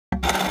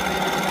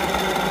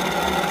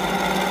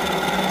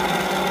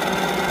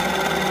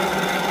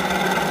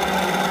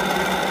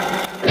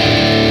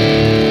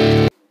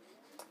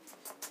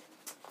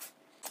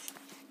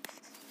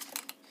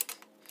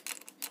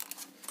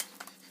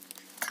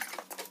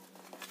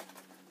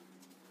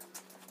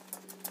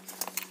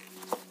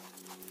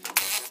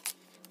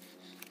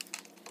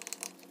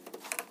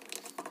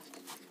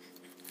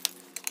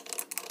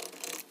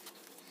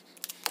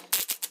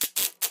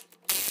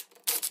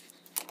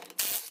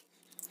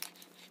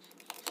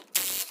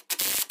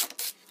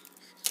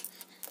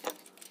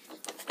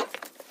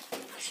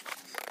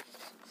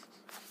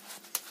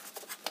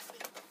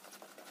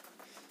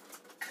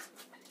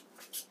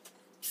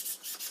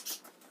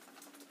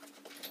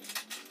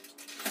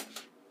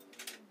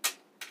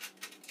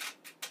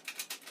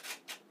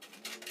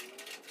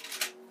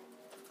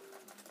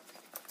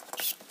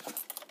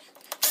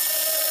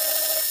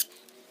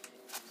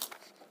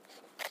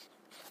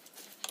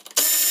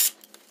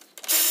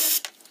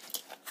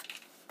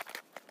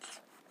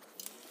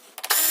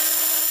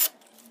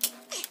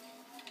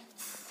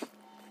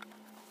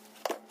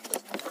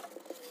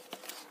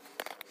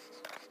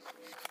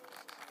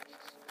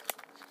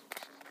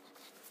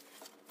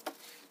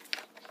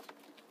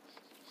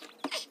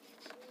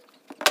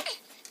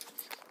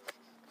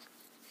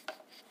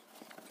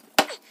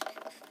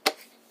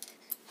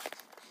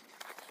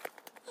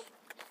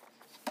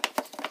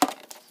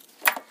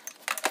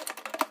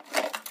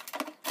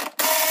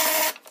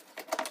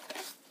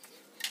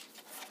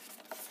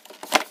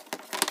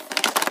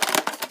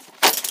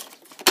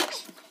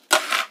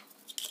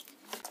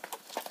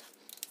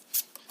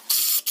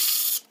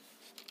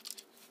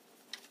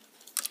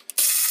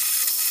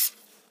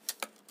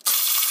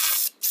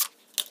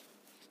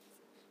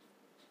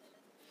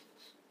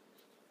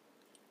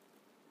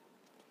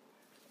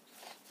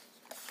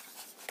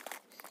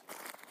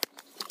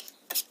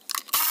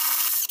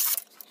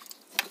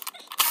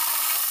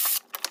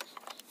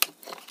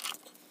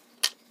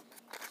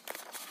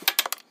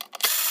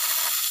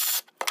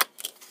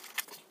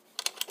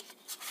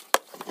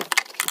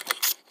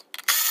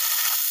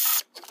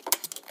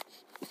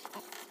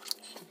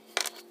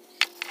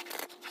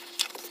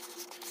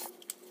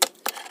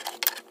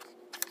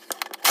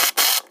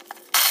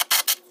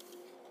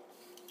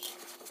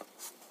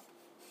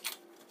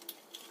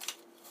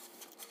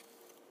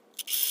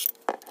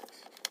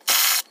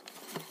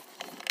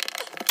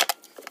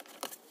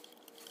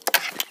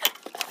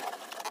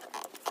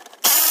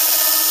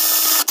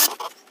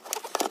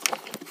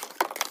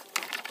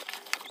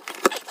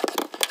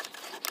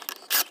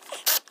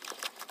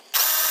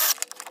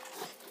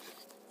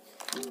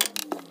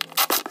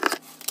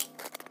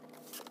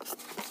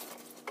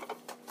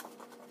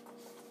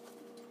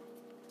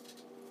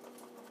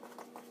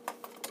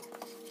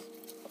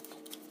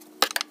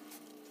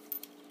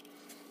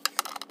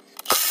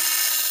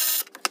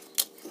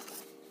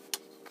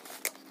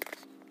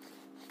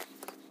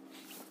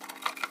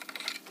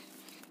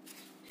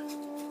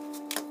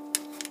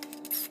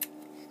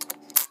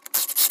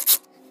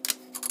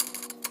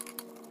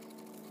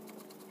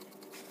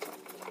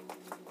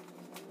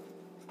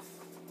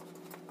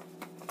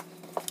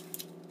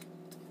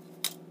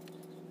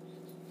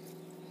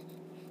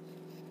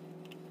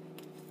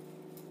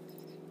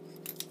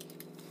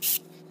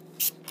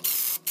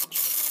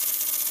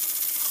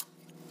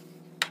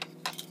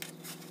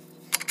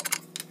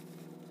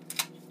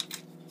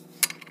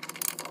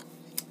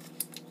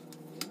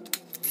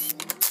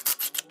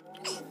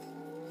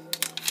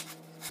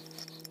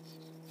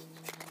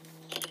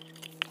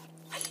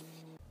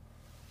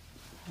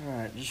All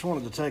right, just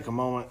wanted to take a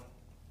moment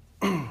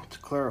to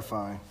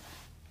clarify,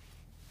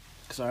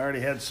 because I already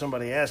had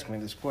somebody ask me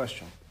this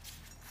question.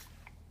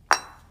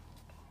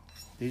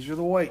 These are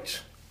the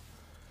weights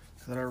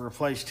that are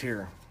replaced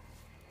here.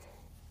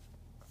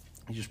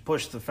 You just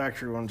push the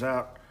factory ones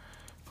out,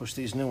 push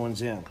these new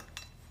ones in.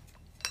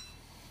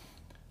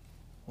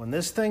 When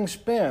this thing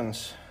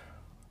spins,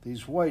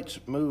 these weights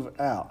move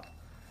out.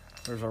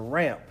 There's a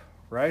ramp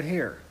right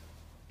here.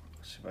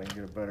 Let's see if I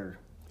can get a better...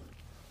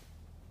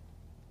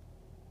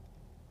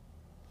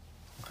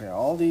 Okay,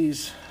 all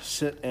these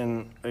sit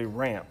in a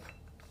ramp.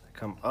 They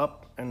come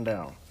up and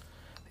down.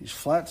 These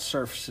flat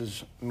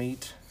surfaces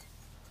meet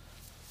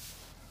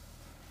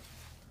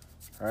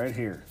right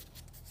here.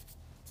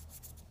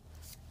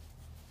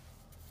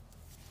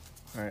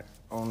 Right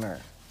on there.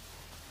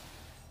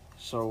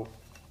 So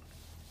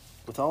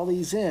with all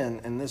these in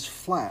and this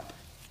flap,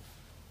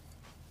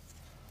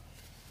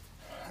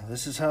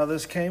 this is how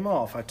this came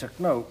off. I took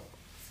note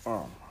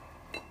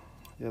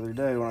the other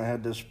day when I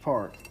had this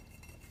part.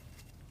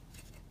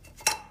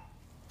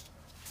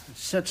 It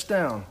sits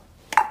down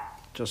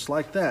just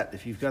like that.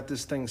 If you've got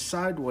this thing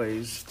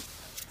sideways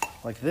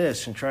like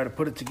this and try to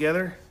put it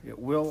together, it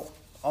will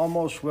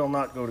almost will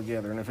not go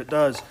together. And if it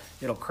does,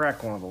 it'll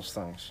crack one of those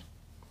things.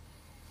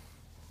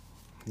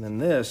 And then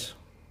this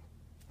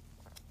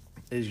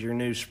is your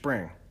new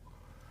spring.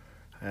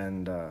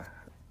 And I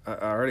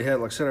already had,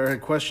 like I said, I already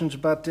had questions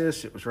about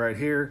this. It was right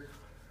here.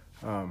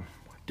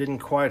 Didn't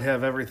quite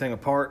have everything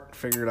apart.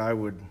 Figured I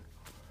would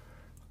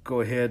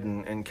go ahead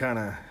and kind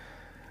of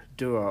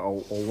do a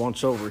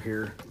once over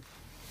here.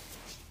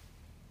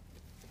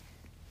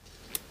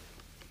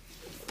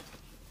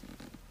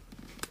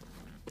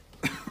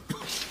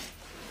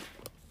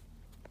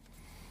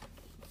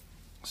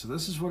 So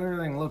this is what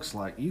everything looks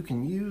like. You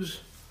can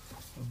use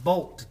a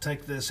bolt to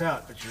take this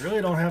out, but you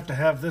really don't have to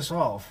have this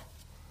off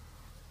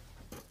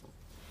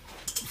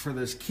for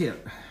this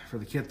kit, for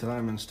the kit that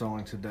I'm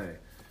installing today.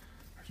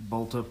 There's a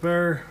bolt up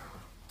there,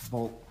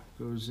 bolt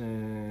goes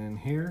in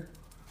here.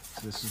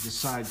 This is the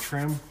side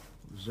trim,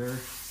 goes there.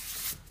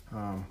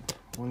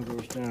 One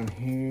goes down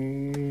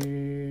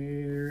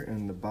here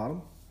in the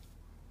bottom.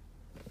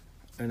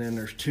 And then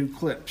there's two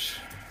clips.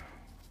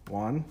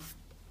 One,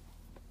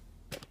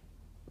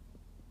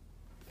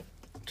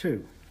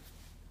 two.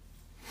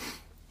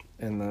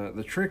 And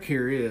the trick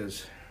here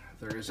is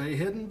there is a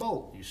hidden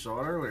bolt. You saw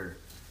it earlier.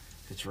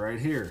 It's right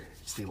here.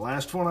 It's the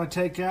last one I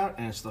take out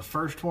and it's the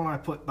first one I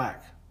put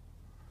back.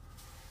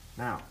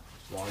 Now,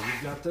 while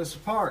you've got this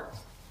apart,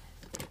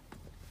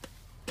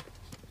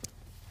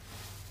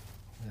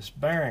 this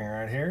bearing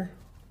right here,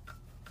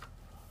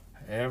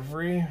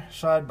 every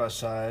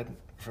side-by-side,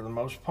 for the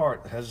most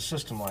part, that has a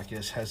system like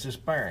this, has this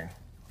bearing.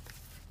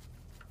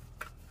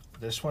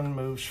 This one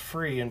moves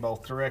free in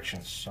both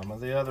directions. Some of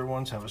the other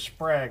ones have a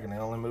sprag and they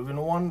only move in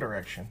one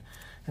direction.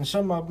 And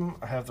some of them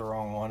have the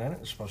wrong one in it.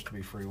 It's supposed to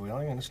be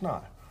freewheeling and it's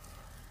not.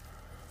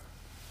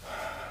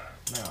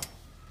 Now,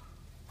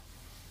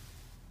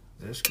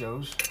 this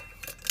goes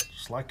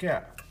just like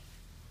that.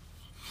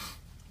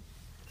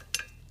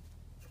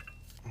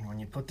 And when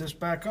you put this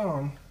back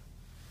on,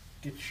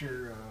 get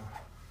your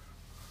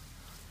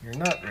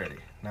nut ready.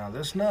 Now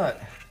this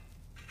nut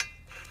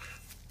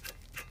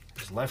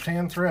is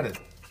left-hand threaded.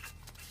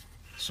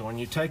 So when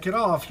you take it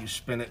off, you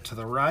spin it to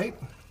the right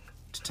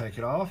to take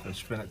it off and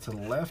spin it to the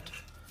left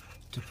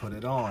to put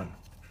it on.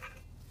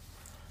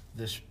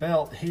 This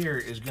belt here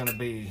is going to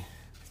be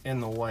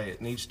in the way.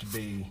 It needs to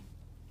be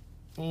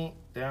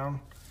down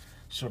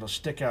so it'll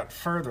stick out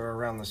further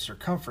around the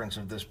circumference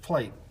of this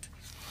plate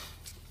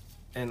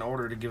in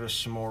order to give us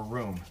some more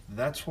room.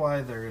 That's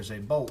why there is a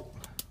bolt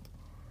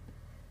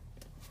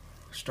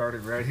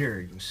started right here.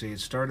 You can see it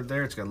started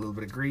there. It's got a little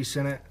bit of grease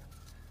in it.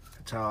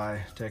 That's how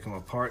I take them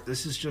apart.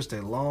 This is just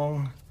a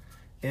long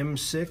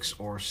M6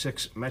 or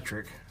 6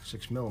 metric,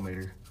 6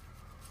 millimeter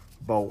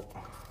bolt.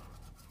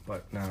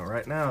 But now,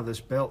 right now,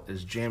 this belt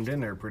is jammed in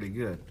there pretty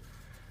good.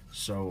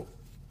 So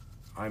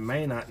I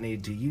may not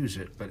need to use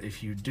it, but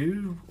if you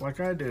do like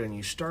I do and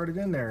you start it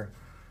in there,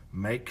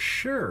 make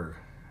sure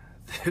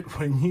that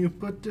when you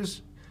put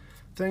this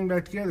thing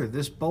back together,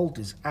 this bolt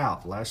is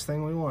out. Last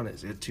thing we want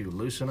is it to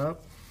loosen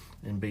up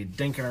and be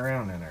dinking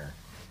around in there.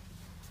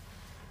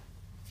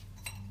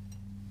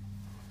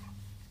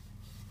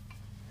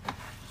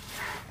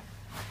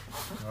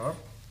 Up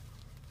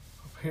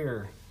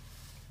here,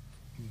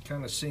 you can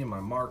kind of see my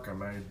mark I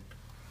made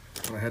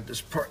when I had this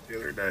part the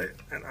other day.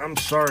 And I'm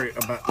sorry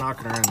about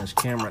knocking around this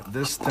camera.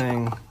 This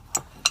thing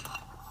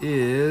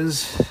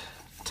is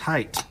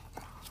tight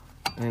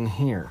in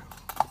here.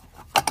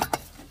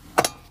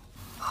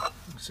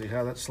 See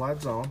how that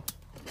slides on?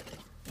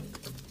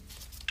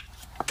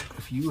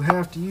 If you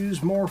have to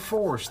use more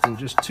force than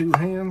just 2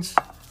 hands,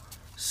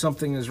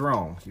 something is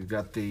wrong. You've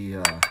got the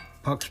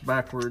pucks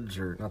backwards,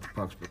 or not the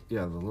pucks, but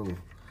yeah,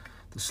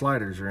 the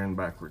sliders are in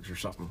backwards or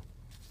something.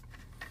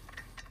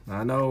 Now,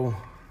 I know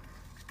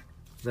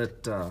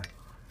that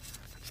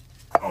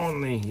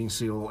on the, you can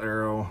see a little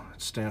arrow,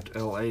 it's stamped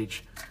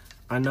LH.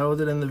 I know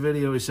that in the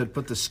video he said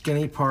put the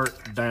skinny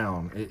part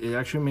down. It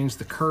actually means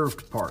the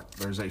curved part.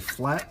 There's a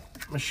flat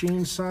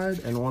machine side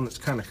and one that's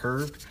kind of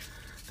curved.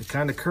 The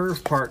kind of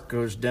curved part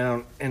goes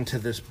down into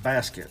this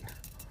basket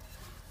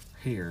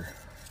here,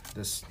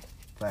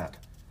 that.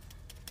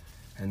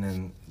 And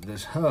then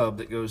this hub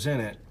that goes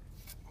in it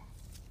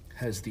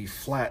has the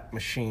flat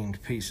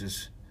machined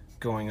pieces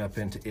going up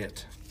into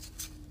it.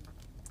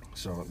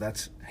 So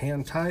that's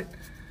hand tight.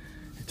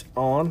 It's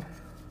on.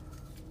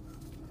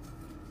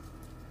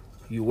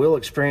 You will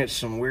experience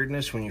some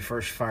weirdness when you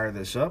first fire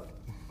this up,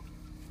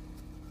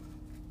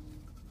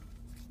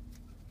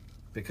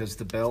 because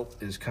the belt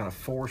is kind of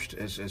forced.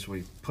 As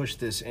we push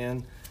this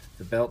in,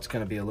 the belt's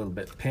going to be a little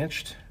bit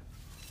pinched.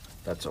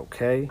 That's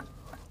okay.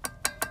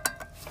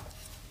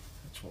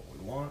 That's what we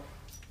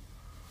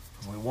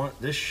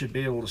want. This should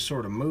be able to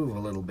sort of move a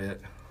little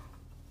bit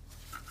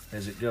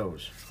as it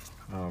goes.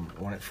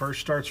 When it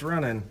first starts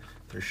running,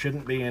 there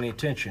shouldn't be any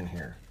tension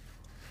here.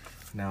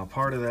 Now,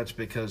 part of that's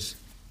because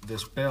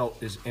this belt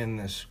is in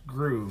this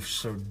groove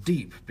so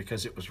deep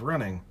because it was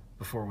running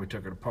before we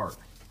took it apart.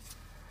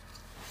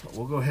 But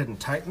we'll go ahead and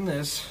tighten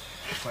this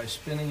by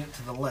spinning it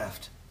to the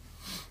left.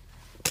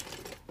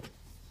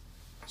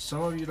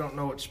 Some of you don't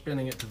know what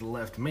spinning it to the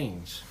left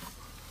means.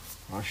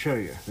 I'll show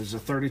you. This is a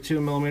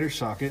 32mm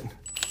socket.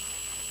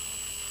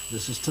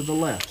 This is to the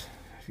left.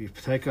 If you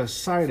take a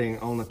siding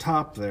on the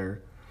top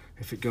there,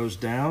 if it goes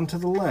down to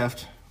the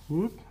left,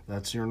 whoop,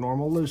 that's your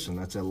normal loosen.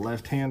 That's a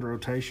left-hand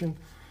rotation.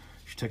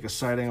 If you take a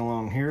siding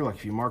along here, like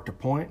if you marked a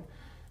point,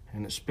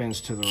 and it spins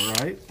to the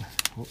right,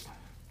 whoop,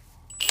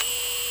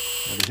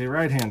 that is a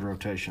right-hand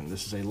rotation.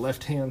 This is a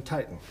left-hand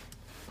tighten.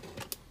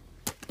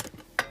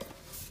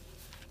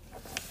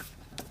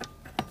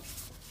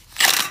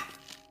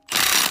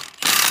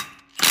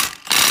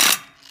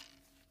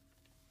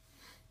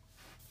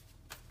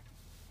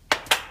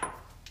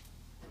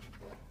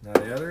 Now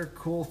the other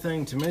cool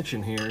thing to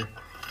mention here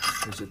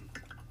is that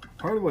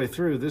part of the way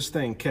through, this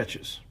thing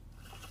catches.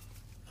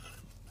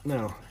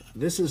 Now,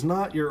 this is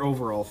not your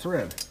overall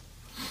thread.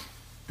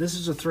 This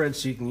is a thread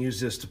so you can use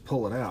this to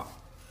pull it out.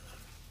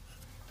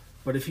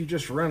 But if you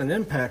just run an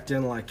impact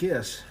in like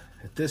this,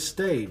 at this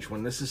stage,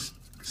 when this is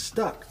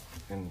stuck,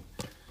 and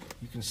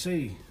you can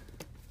see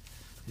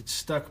it's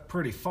stuck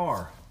pretty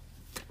far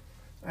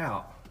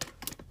out.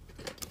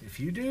 If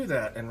you do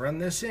that and run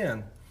this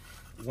in,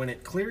 when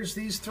it clears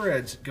these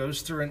threads, it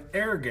goes through an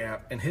air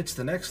gap and hits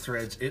the next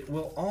threads, it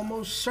will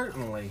almost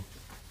certainly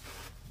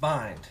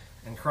bind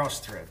and cross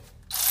thread.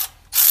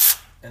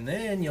 And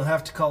then you'll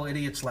have to call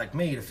idiots like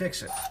me to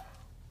fix it.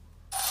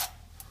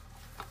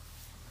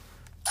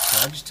 So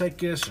I just take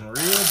this and real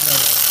gentle.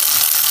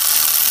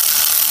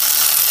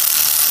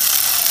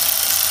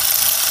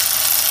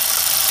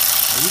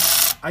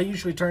 I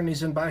usually turn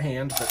these in by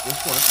hand, but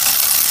this works.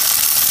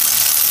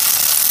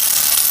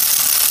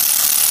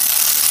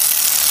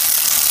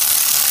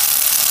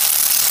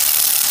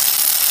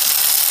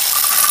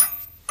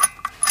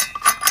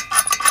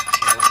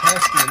 So we're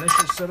past the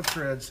initial set of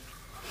threads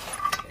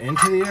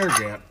into the air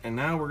gap, and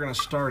now we're going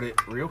to start it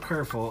real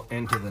careful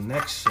into the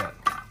next set.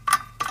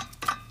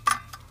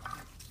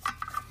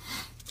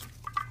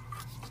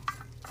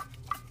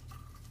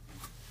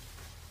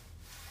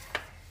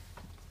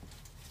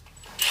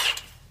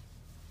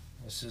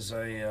 This is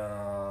a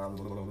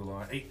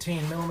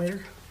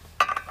 18mm.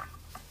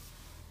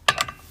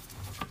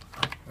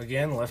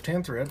 Again,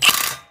 left-hand thread.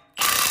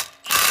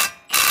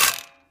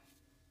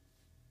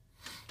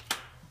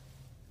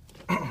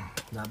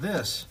 Now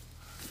this,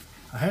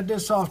 I had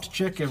this off to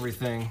check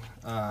everything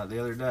the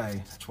other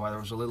day. That's why there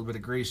was a little bit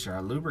of grease there. I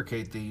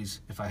lubricate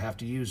these if I have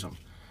to use them.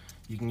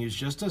 You can use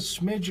just a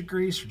smidge of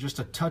grease or just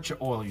a touch of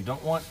oil. You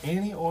don't want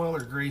any oil or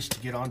grease to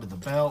get onto the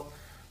belt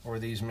or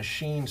these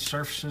machined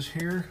surfaces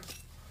here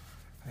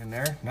and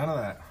there. None of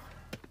that.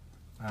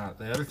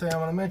 The other thing I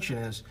want to mention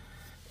is,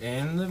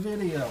 in the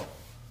video,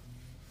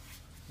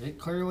 it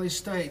clearly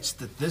states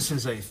that this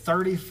is a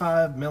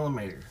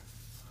 35mm.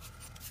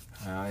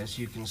 As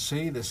you can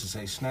see, this is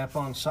a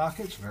snap-on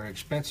socket. It's a very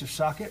expensive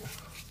socket.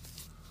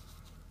 You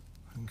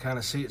can kind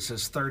of see it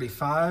says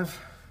 35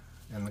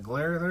 in the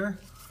glare there.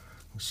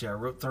 You can see I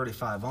wrote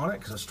 35 on it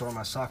because I store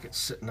my sockets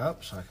sitting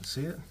up so I can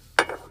see it.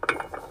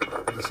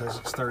 It says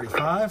it's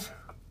 35.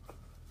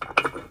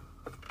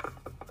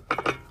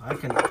 I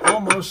can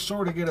almost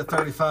sort of get a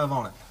 35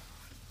 on it.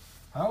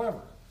 However,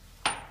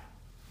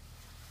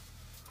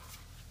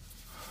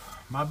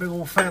 my big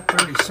old fat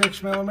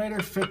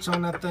 36mm fits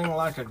on that thing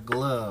like a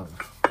glove.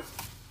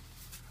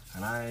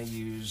 And I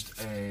used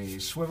a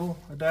swivel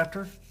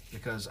adapter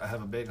because I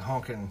have a big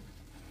honking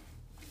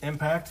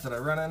impact that I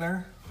run in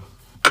there.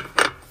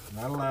 And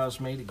that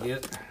allows me to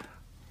get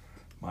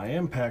my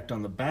impact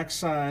on the back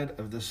side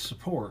of this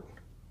support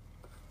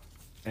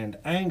and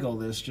angle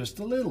this just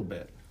a little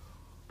bit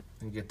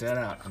and get that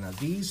out. Now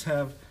these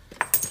have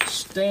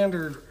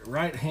standard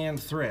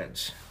right-hand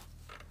threads,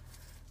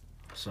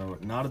 so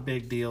not a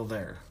big deal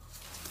there.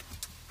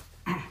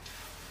 Now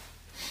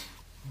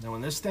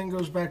when this thing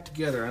goes back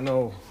together, I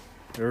know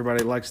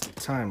everybody likes the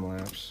time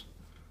lapse.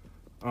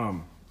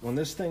 when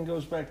this thing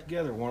goes back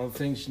together, one of the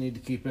things you need to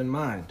keep in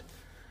mind,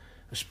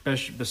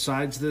 especially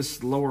besides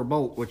this lower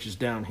bolt, which is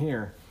down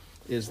here,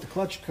 is the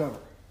clutch cover.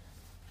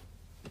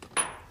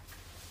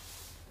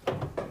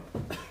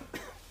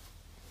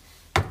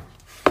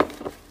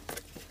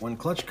 When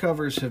clutch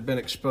covers have been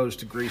exposed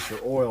to grease or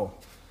oil,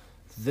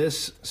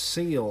 this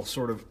seal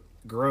sort of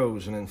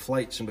grows and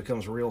inflates and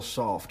becomes real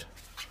soft.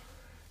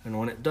 And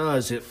when it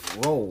does, it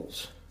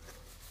rolls.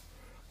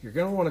 You're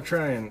going to want to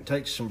try and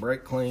take some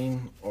brake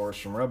clean or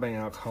some rubbing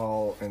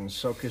alcohol and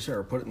soak this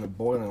or put it in the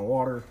boiling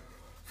water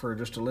for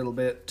just a little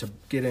bit to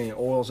get any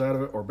oils out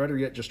of it, or better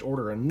yet, just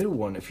order a new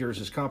one if yours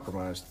is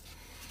compromised,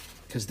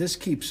 because this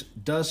keeps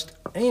dust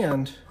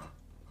and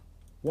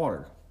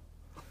water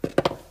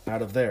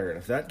out of there. And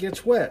if that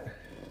gets wet,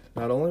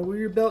 not only will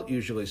your belt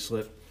usually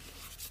slip,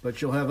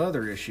 but you'll have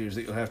other issues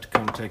that you'll have to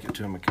come take it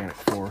to a mechanic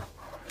for,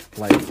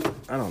 like,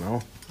 I don't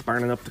know,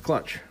 burning up the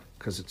clutch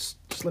because it's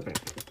slipping.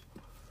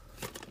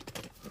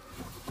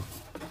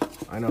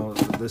 I know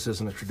this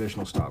isn't a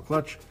traditional style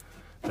clutch,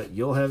 but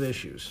you'll have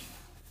issues.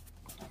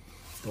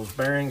 Those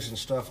bearings and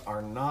stuff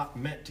are not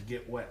meant to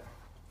get wet.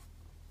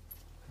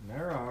 And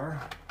there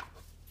are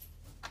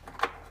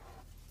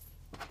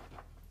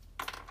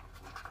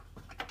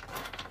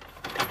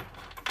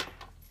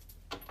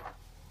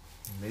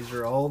these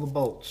are all the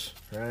bolts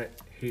right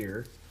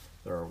here.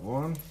 There are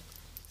 1,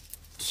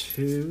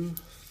 2,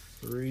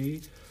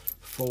 3,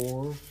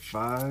 4,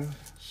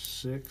 5,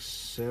 6,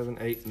 7,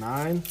 8,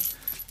 9.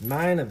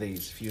 9 of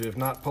these. If you have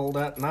not pulled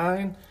out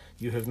 9,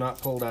 you have not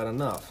pulled out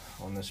enough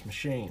on this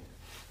machine.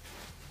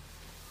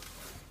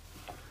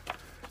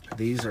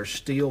 These are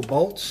steel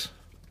bolts.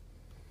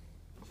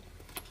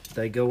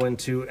 They go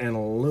into an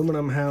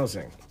aluminum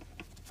housing.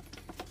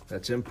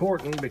 That's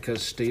important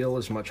because steel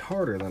is much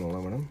harder than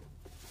aluminum.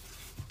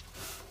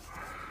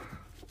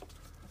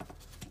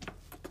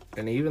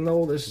 And even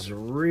though this is a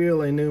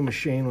really new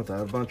machine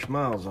without a bunch of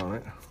miles on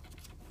it,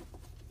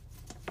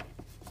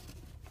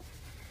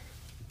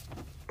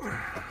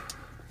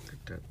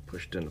 get that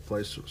pushed into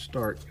place so it'll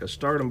start. You gotta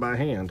start them by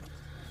hand,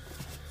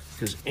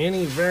 because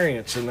any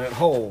variance in that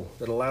hole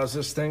that allows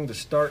this thing to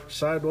start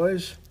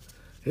sideways,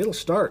 it'll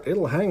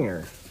hang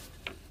there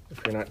if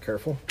you're not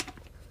careful.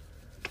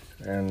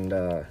 And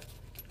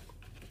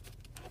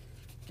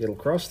it'll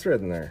cross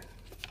thread in there.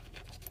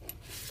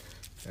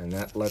 And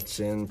that lets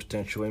in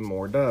potentially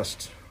more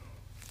dust.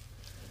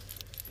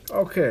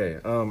 Okay,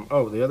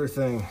 oh, the other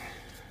thing,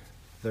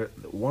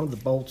 one of the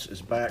bolts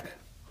is back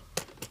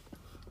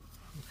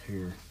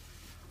here.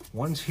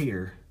 One's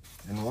here,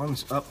 and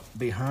one's up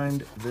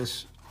behind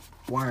this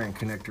wiring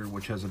connector,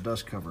 which has a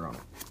dust cover on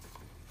it.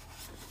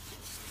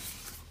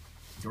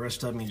 The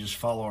rest of them you just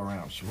follow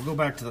around. So we'll go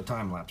back to the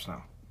time lapse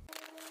now.